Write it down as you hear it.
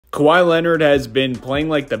Kawhi Leonard has been playing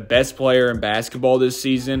like the best player in basketball this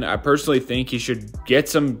season. I personally think he should get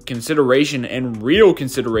some consideration and real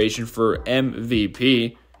consideration for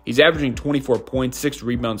MVP. He's averaging 24 points, 6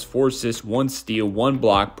 rebounds, 4 assists, 1 steal, 1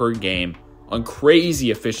 block per game on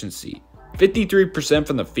crazy efficiency. 53%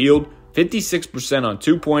 from the field, 56% on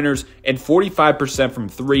two-pointers, and 45% from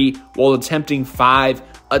three while attempting 5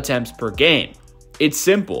 attempts per game. It's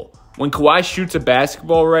simple. When Kawhi shoots a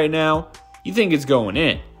basketball right now, you think it's going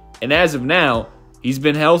in. And as of now, he's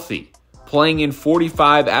been healthy, playing in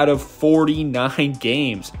 45 out of 49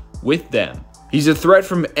 games with them. He's a threat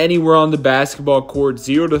from anywhere on the basketball court,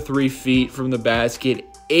 0 to 3 feet from the basket,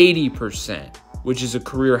 80%, which is a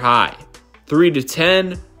career high. 3 to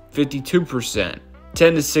 10, 52%.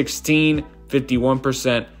 10 to 16,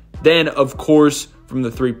 51%. Then, of course, from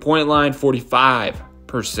the three-point line,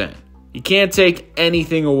 45%. You can't take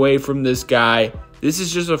anything away from this guy. This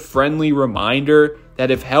is just a friendly reminder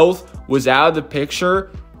that if health was out of the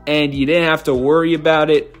picture and you didn't have to worry about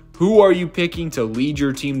it, who are you picking to lead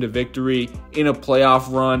your team to victory in a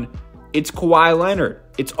playoff run? It's Kawhi Leonard.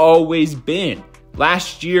 It's always been.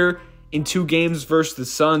 Last year, in 2 games versus the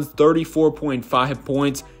Suns, 34.5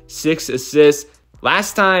 points, 6 assists.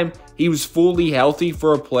 Last time he was fully healthy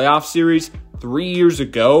for a playoff series 3 years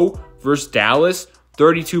ago versus Dallas,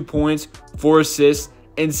 32 points, 4 assists,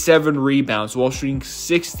 and 7 rebounds while shooting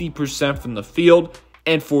 60% from the field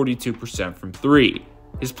and 42% from three.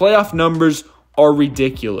 His playoff numbers are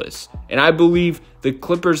ridiculous, and I believe the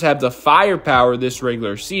Clippers have the firepower this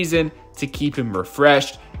regular season to keep him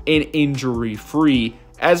refreshed and injury-free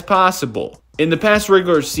as possible. In the past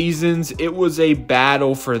regular seasons, it was a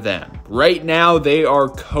battle for them. Right now, they are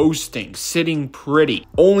coasting, sitting pretty,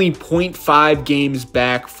 only 0.5 games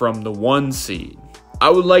back from the 1 seed. I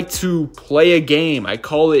would like to play a game. I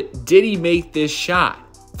call it, did he make this shot?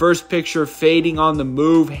 First picture fading on the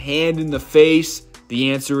move, hand in the face.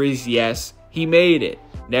 The answer is yes, he made it.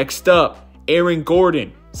 Next up, Aaron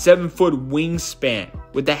Gordon, 7-foot wingspan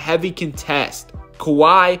with a heavy contest.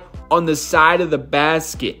 Kawhi on the side of the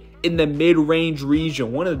basket in the mid-range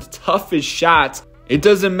region, one of the toughest shots. It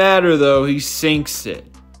doesn't matter though, he sinks it.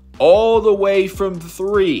 All the way from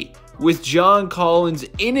 3 with John Collins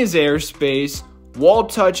in his airspace while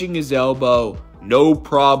touching his elbow. No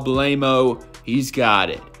problemo, he's got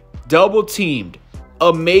it. Double teamed.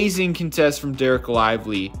 Amazing contest from Derek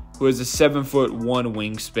Lively, who has a 7'1"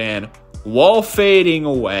 wingspan, while fading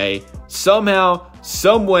away. Somehow,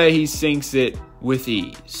 someway he sinks it with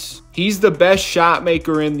ease. He's the best shot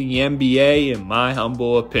maker in the NBA, in my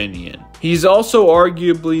humble opinion. He's also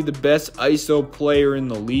arguably the best ISO player in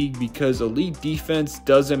the league because elite defense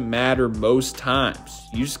doesn't matter most times.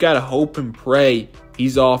 You just gotta hope and pray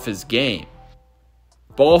he's off his game.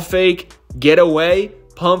 Ball fake, get away,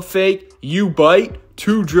 pump fake, you bite,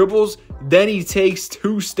 2 dribbles, then he takes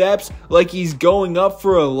 2 steps like he's going up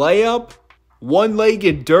for a layup.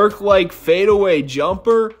 One-legged Dirk-like fadeaway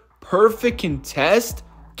jumper, perfect contest.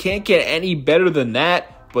 Can't get any better than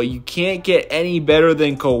that, but you can't get any better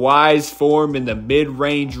than Kawhi's form in the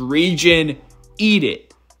mid-range region. Eat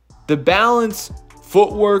it. The balance,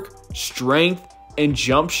 footwork, strength, and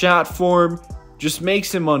jump shot form just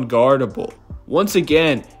makes him unguardable. Once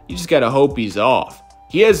again, you just gotta hope he's off.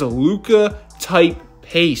 He has a Luka-type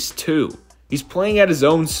pace too. He's playing at his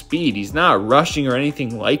own speed. He's not rushing or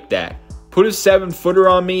anything like that. Put a 7-footer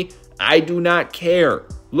on me, I do not care.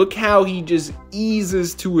 Look how he just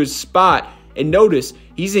eases to his spot. And notice,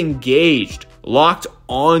 he's engaged, locked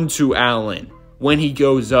onto Allen when he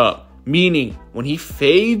goes up. Meaning, when he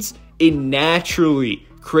fades, it naturally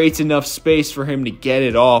creates enough space for him to get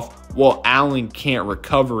it off while Allen can't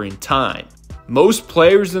recover in time. Most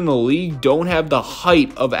players in the league don't have the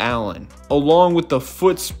height of Allen, along with the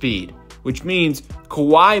foot speed, which means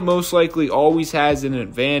Kawhi most likely always has an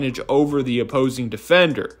advantage over the opposing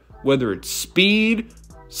defender, whether it's speed,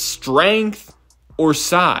 strength, or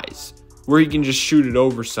size, where he can just shoot it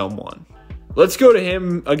over someone. Let's go to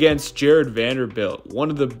him against Jared Vanderbilt, one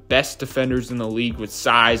of the best defenders in the league with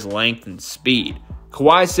size, length, and speed.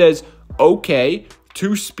 Kawhi says, okay,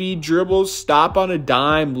 2 speed dribbles, stop on a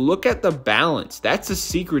dime, look at the balance. That's the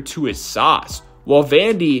secret to his sauce. While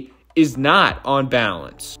Vandy is not on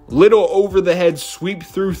balance. Little over-the-head sweep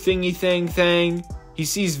through thingy thing. He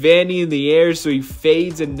sees Vandy in the air, so he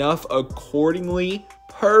fades enough accordingly.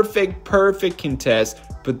 Perfect contest,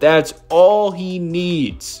 but that's all he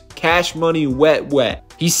needs. Cash money wet.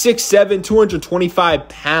 He's 6'7", 225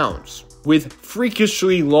 pounds with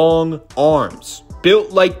freakishly long arms.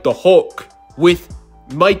 Built like the Hulk with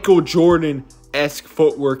Michael Jordan-esque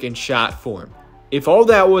footwork and shot form. If all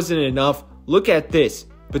that wasn't enough, look at this.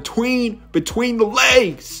 between the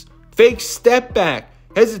legs, fake step back,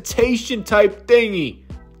 hesitation type thingy,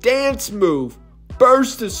 dance move,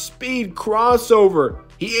 burst of speed crossover.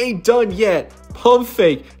 He ain't done yet. Pump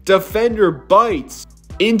fake, defender bites.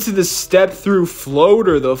 Into the step through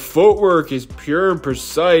floater. The footwork is pure and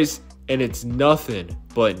precise, and it's nothing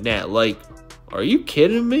but net. Like, are you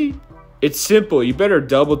kidding me? It's simple. You better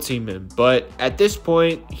double team him. But at this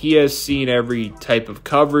point, he has seen every type of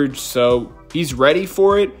coverage, so he's ready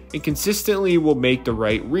for it and consistently will make the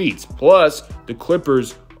right reads. Plus, the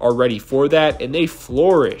Clippers are ready for that, and they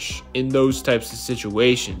flourish in those types of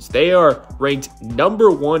situations. They are ranked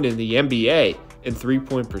 #1 in the NBA in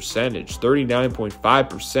three-point percentage,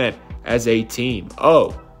 39.5% as a team.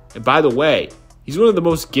 Oh, and by the way, he's one of the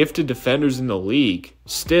most gifted defenders in the league,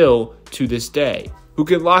 still to this day, who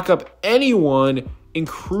can lock up anyone in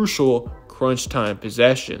crucial crunch time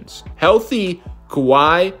possessions. Healthy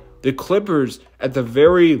Kawhi, the Clippers, at the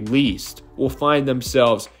very least, will find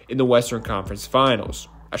themselves in the Western Conference Finals.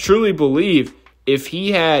 I truly believe if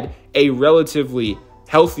he had a relatively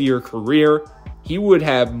healthier career, he would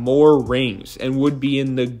have more rings and would be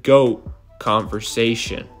in the GOAT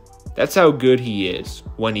conversation. That's how good he is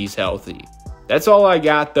when he's healthy. That's all I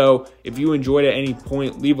got, though. If you enjoyed at any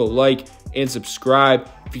point, leave a like and subscribe.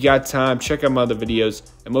 If you got time, check out my other videos.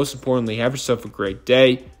 And most importantly, have yourself a great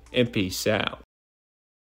day and peace out.